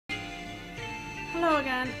Hello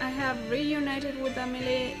again, I have reunited with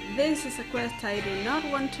Emilie. This is a quest I do not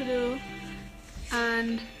want to do,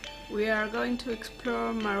 and we are going to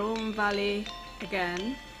explore Maroon Valley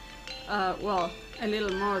again. Well, a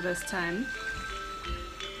little more this time.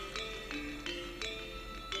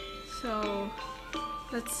 So,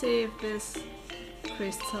 let's see if this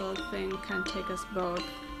crystal thing can take us both.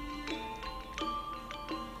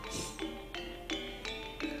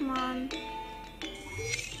 Come on.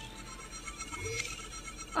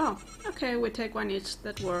 Oh, okay, we take one each,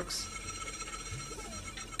 that works.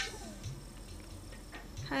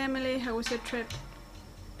 Hi Emilie, how was your trip?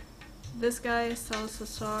 This guy sells a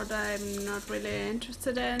sword I'm not really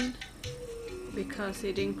interested in, because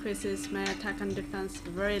it increases my attack and defense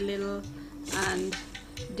very little and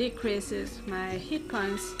decreases my hit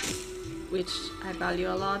points, which I value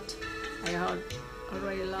a lot. I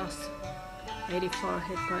already lost 84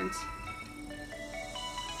 hit points.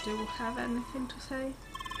 Do you have anything to say?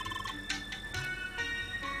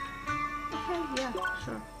 Okay, yeah,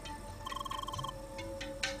 sure.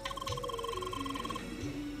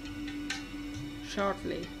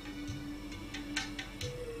 Shortly.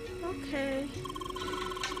 Okay.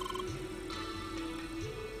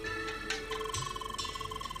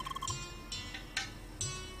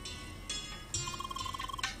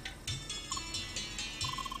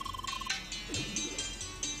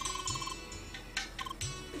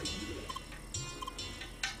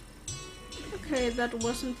 Okay, that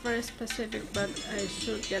wasn't very specific, but I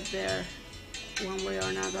should get there one way or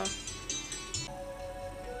another.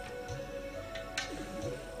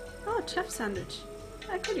 Oh, chef sandwich.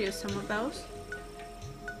 I could use some of those.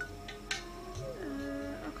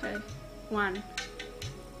 Okay, one.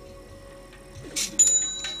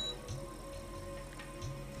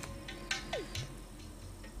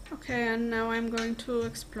 Okay, and now I'm going to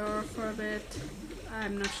explore for a bit.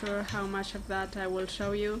 I'm not sure how much of that I will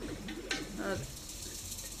show you.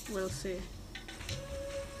 We'll see.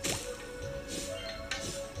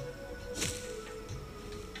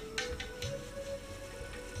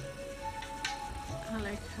 I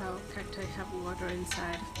like how cacti have water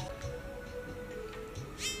inside.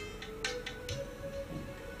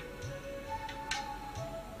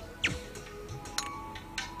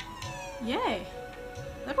 Yay!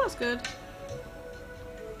 That was good.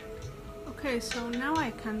 Okay, so now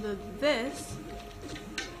I can do this.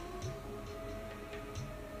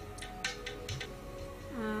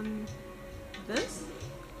 This?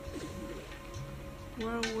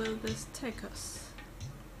 Where will this take us?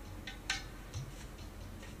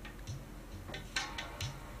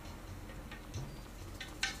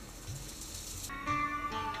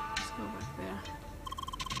 Let's go back there.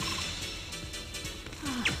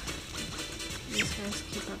 These guys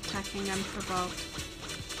keep attacking unprovoked.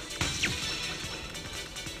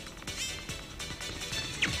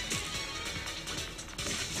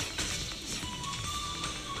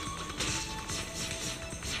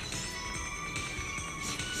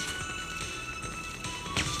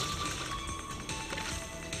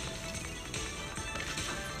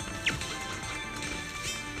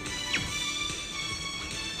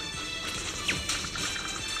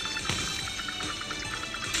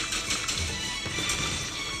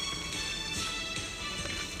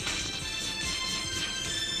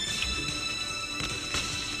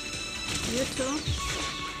 You too?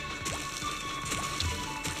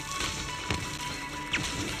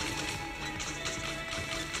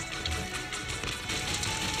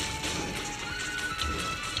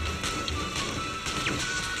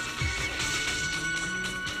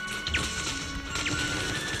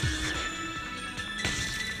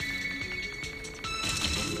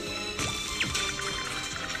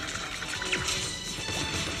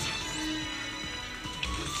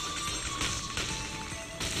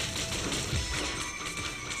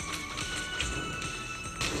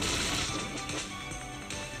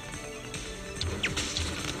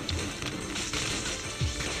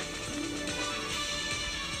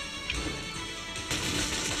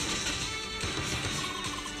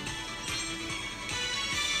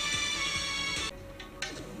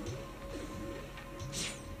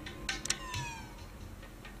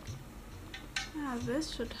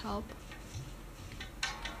 This should help.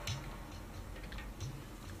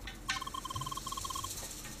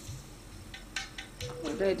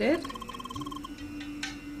 Oh, they did?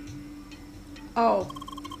 Oh,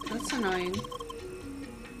 that's annoying.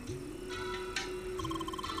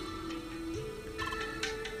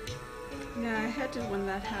 Yeah, I hate it when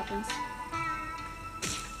that happens.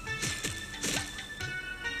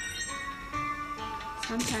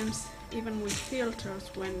 Sometimes even with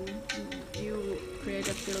filters, when you create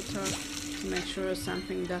a filter to make sure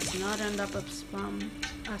something does not end up as spam.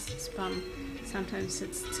 Sometimes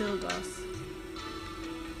it still does.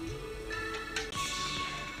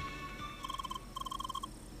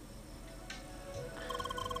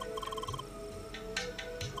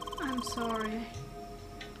 I'm sorry.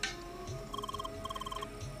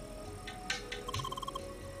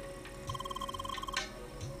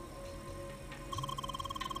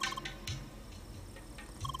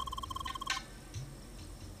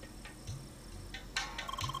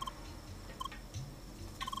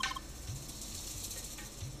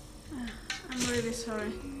 I'm really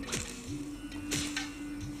sorry.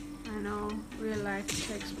 I know, real life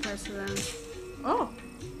takes precedence. Oh!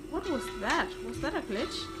 What was that? Was that a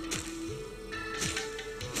glitch?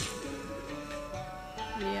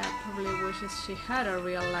 Yeah, probably wishes she had a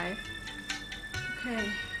real life.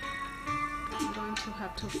 Okay. I'm going to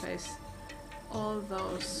have to face all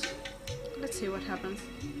those. Let's see what happens.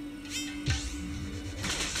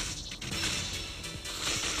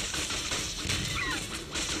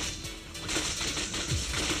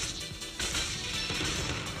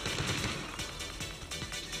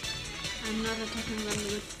 I'm not attacking them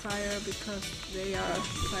with fire because they are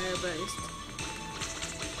fire-based.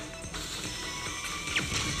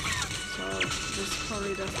 So this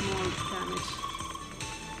probably does more damage.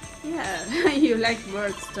 Yeah, you like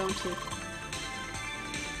birds, don't you?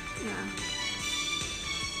 Yeah.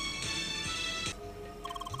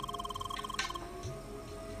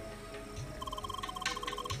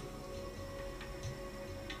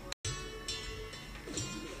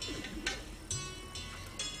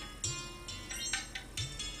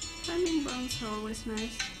 Finding bones are always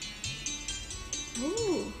nice.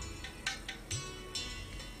 Ooh.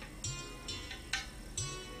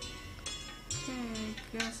 Okay,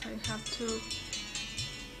 I guess I have to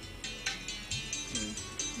do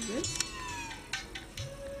this.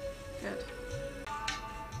 Good.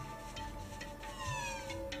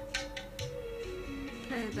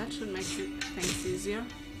 Okay, that should make things easier.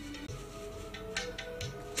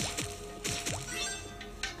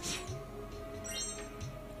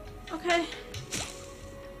 Okay.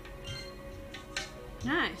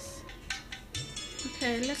 Nice.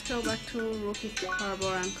 Okay, let's go back to Rookie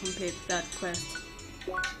Harbor and complete that quest.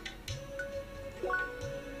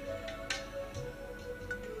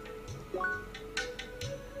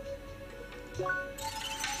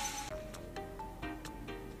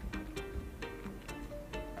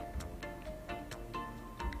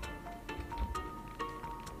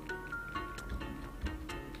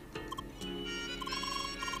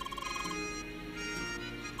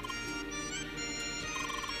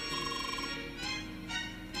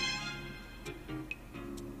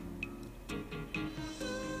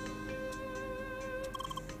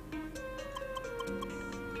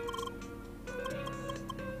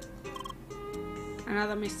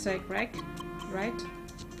 Another mistake, right? Right?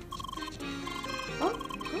 Oh,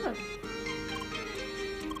 good.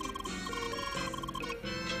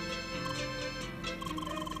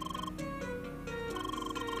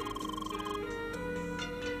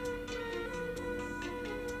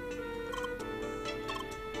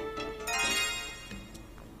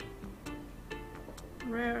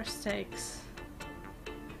 Rare steaks.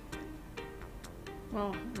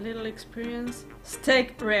 Well, little experience.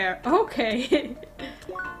 Steak rare. Okay.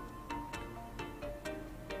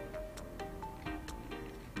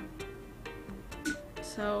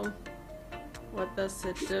 So, what does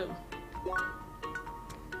it do?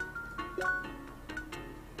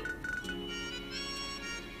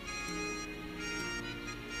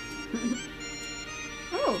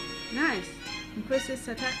 Oh, nice. Increases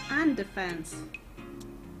attack and defense.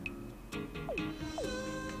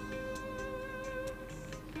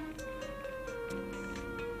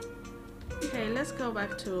 Okay, let's go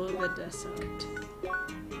back to the desert.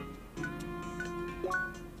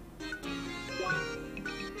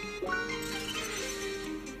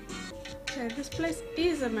 Okay, this place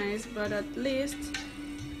is a maze, but at least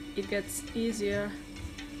it gets easier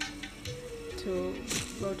to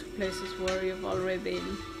go to places where you've already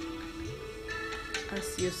been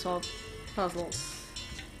as you solve puzzles.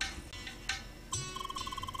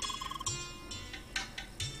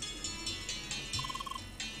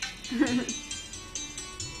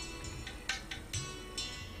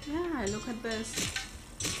 Yeah, look at this.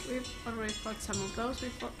 We've already fought some of those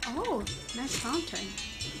before. Oh, nice fountain.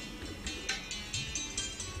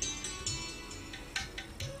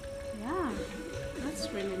 Yeah, that's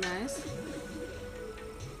really nice.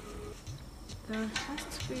 There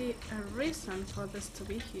has to be a reason for this to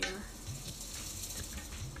be here.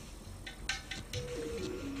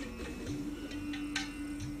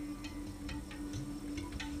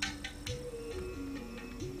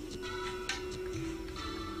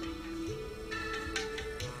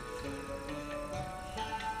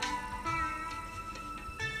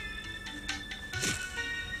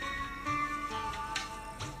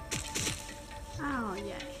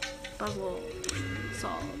 puzzle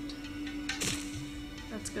solved.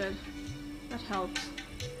 That's good. That helps.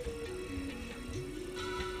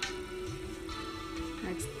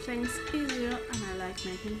 Makes things easier, and I like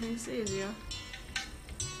making things easier.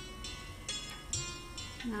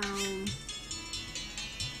 Now,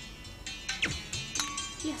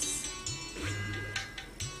 yes!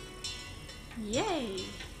 Yay!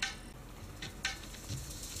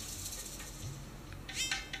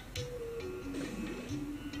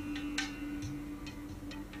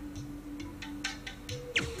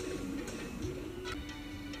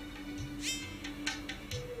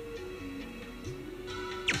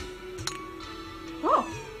 Oh,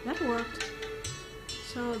 that worked.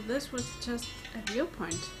 So this was just a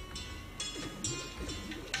viewpoint,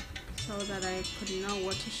 so that I could know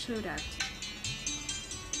what to shoot at.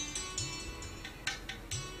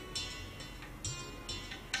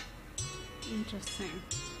 Interesting.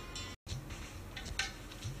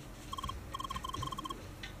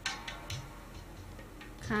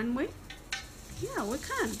 Can we? Yeah, we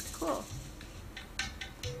can. Cool.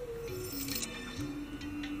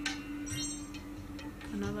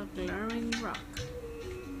 Another glaring rock.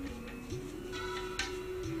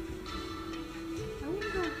 I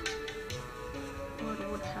wonder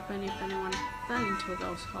what would happen if anyone fell into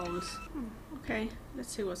those holes. Okay,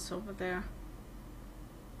 let's see what's over there.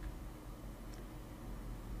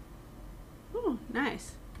 Oh,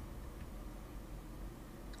 nice.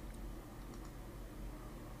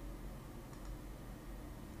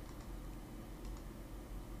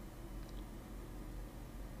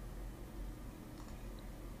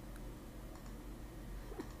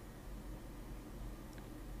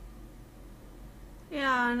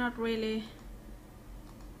 Yeah, not really.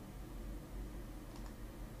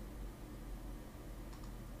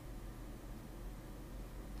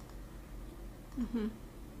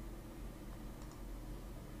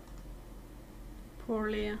 Poor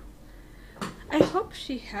Leah. I hope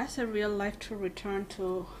she has a real life to return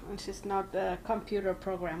to, and she's not a computer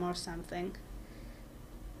program or something.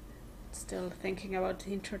 Still thinking about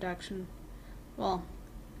the introduction. Well,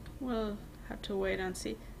 we'll have to wait and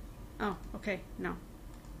see. Oh, okay, no.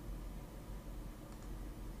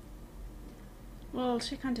 Well,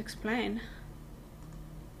 she can't explain.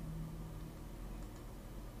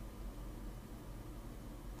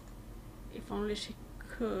 If only she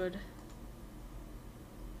could.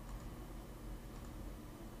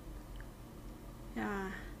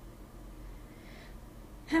 Yeah.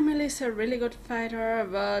 Emilie's a really good fighter,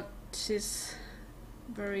 but she's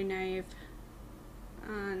very naive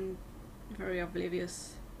and very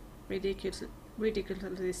oblivious.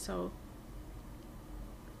 Ridiculously so.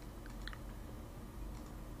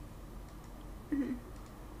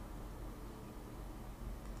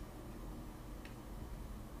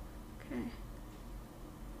 Okay.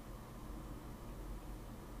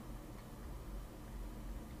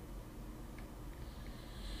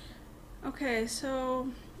 Okay, so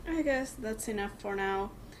I guess that's enough for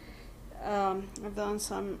now. I've done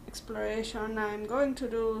some exploration. I'm going to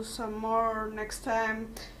do some more next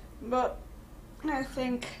time, but I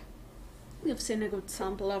think you've seen a good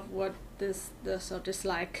sample of what this does or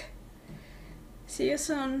dislike. See you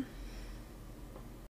soon.